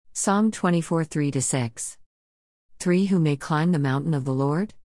Psalm 24 3-6. 3 Who may climb the mountain of the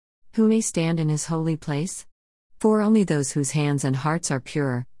Lord? Who may stand in his holy place? For only those whose hands and hearts are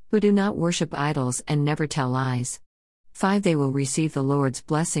pure, who do not worship idols and never tell lies. 5 They will receive the Lord's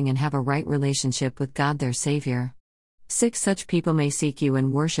blessing and have a right relationship with God their Savior. 6 Such people may seek you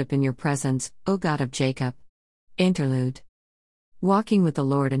and worship in your presence, O God of Jacob. Interlude. Walking with the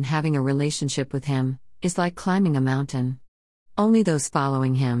Lord and having a relationship with Him is like climbing a mountain. Only those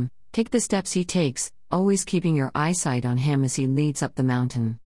following Him take the steps He takes, always keeping your eyesight on Him as He leads up the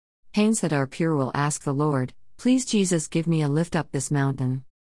mountain. Hands that are pure will ask the Lord, "Please Jesus, give me a lift up this mountain."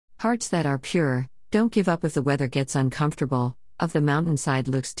 Hearts that are pure don't give up if the weather gets uncomfortable, if the mountainside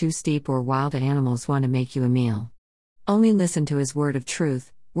looks too steep or wild animals want to make you a meal. Only listen to His word of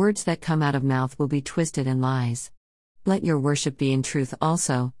truth. Words that come out of mouth will be twisted in lies. Let your worship be in truth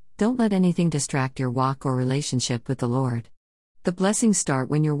also. Don't let anything distract your walk or relationship with the Lord. The blessings start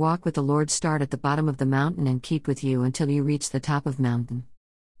when your walk with the Lord start at the bottom of the mountain and keep with you until you reach the top of mountain.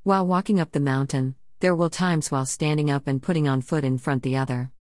 While walking up the mountain, there will times while standing up and putting on foot in front the other.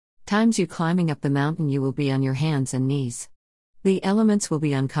 Times you climbing up the mountain you will be on your hands and knees. The elements will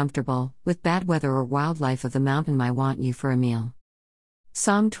be uncomfortable, with bad weather or wildlife of the mountain might want you for a meal.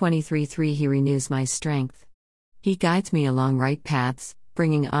 Psalm 23:3 He renews my strength. He guides me along right paths,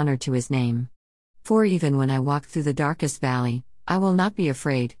 bringing honor to His name. For even when I walk through the darkest valley, I will not be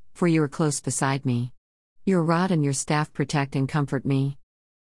afraid, for you are close beside me. Your rod and your staff protect and comfort me.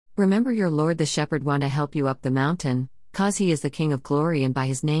 Remember your Lord the Shepherd want to help you up the mountain, cause He is the King of glory, and by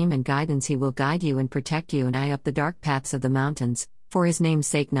His name and guidance He will guide you and protect you and I up the dark paths of the mountains, for His name's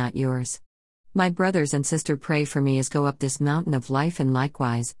sake, not yours. My brothers and sister, pray for me as go up this mountain of life, and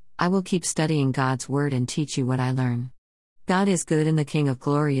likewise, I will keep studying God's word and teach you what I learn. God is good and the King of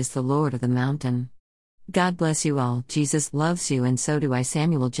glory is the Lord of the mountain. God bless you all. Jesus loves you, and so do I.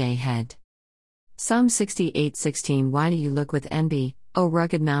 Samuel J. Head. Psalm 68:16 Why do you look with envy, O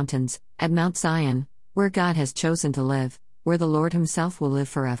rugged mountains, at Mount Zion, where God has chosen to live, where the Lord Himself will live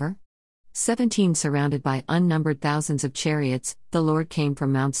forever? 17 Surrounded by unnumbered thousands of chariots, the Lord came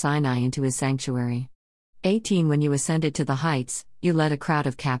from Mount Sinai into His sanctuary. 18 When you ascended to the heights, you led a crowd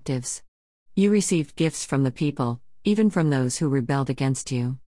of captives. You received gifts from the people, even from those who rebelled against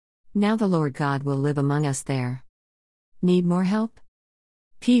you. Now the Lord God will live among us there. Need more help?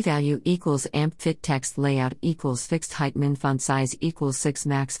 P-value equals amp fit text layout equals fixed height min font size equals 6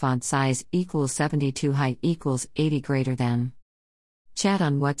 max font size equals 72 height equals 80 greater than. Chat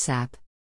on WhatsApp.